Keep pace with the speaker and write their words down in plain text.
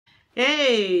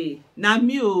Hey, na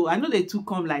me o. I know they too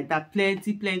come like that.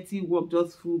 Plenty work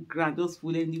just full ground, just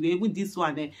full anyway. Even this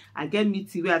one, I get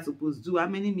meeting where I suppose do. How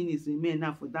many minutes remain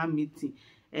now for that meeting?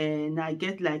 And I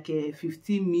get like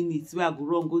 15 minutes where I go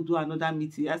run, go do another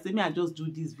meeting. I say, me, I just do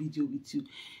this video with you.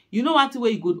 You know what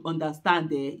way you could understand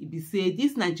there? It be say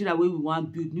this Nigeria where we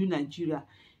want build new Nigeria.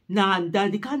 Now,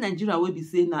 that the kind of Nigeria where be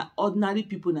say na ordinary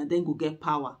people na then go get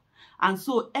power. And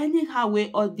so anyhow way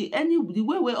or the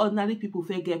way where ordinary people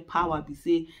fit get power be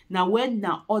say na when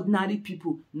na ordinary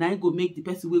people na go make the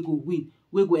person wey go win,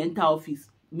 wey go enter office,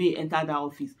 may enter that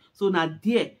office. So na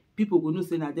there people go know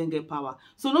say na dem get power.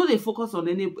 So no dey focus on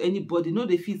anybody, no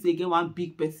dey feel say get one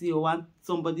big person or one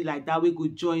somebody like that wey go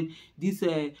join this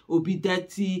Obi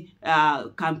Dirty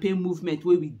campaign movement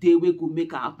wey we dey, wey go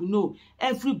make am happen. No,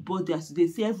 everybody, as they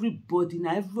say, everybody,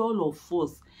 na all of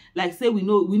us, like say we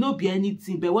no be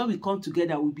anything, but when we come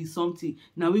together we be something.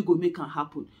 Now we go make am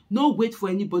happen. No wait for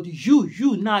anybody. You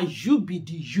now, you be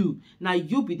the you. Now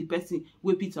you be the person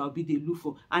wey Peter Obi dey look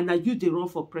for, and now you dey run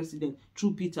for president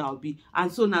through Peter Obi.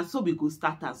 And so now, so we go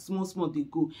start as small they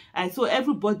go. And so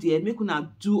everybody make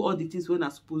una do all the things wey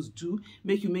una suppose do.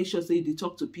 Make you make sure say you dey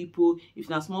talk to people. If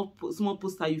na small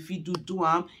poster you fit do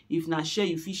am. If na share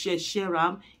you fit share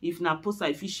am. If na poster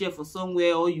you fit share for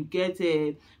somewhere, or you get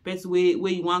a person where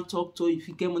you want talk to, if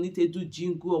you get money to do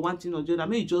jingle or one thing or the other,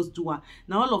 make you just do am.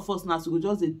 Now all of us now, so we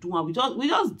just dey do am. We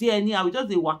just dey anyhow. We just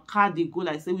dey waka dey go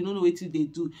like say we don't know wetin they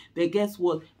do. But guess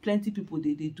what? Plenty people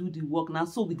they do the work now.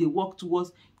 So we dey work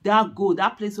towards that goal,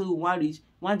 that place where we want reach.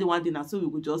 One day now, so we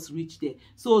will just reach there.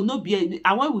 So no be,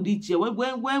 and when we reach here,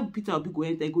 when Peter Obi go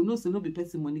enter, go no say no be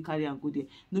person money carry and go there,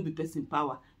 no be person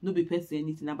power, no be person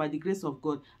anything. And by the grace of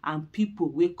God and people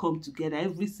will come together,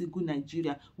 every single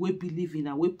Nigeria we believe in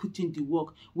and we put in the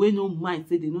work. We no mind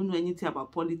say they don't know anything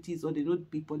about politics, or they don't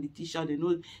be politician, they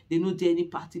know do any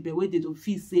party, but where they don't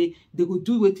feel say they go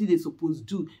do what they supposed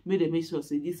to do. Make them make sure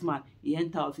say this man he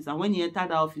enter office, and when he enter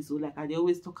that office, so like I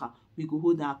always talk, we go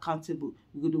hold them accountable.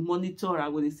 We go to monitor. I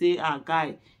go to say,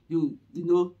 guy, you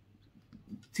know,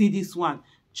 see this one,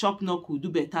 chop knuckle, do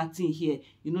better thing here.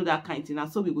 You know that kind of thing. And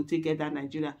so we go take that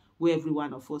Nigeria where every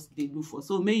one of us they look for.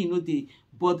 So may you know they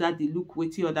bother, they look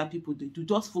wetin other people they do.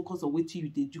 Just focus on wetin you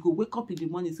did. You go wake up in the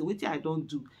morning, say wetin I don't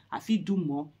do. I fit do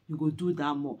more, you go do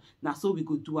that more. Now so we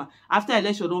go do it. After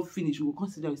election don't finish, we will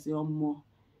consider we say more.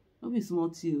 No be small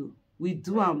thing. We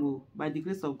do am by the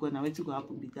grace of God. Now wetin go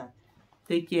happen with that.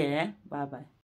 Take care. Bye bye.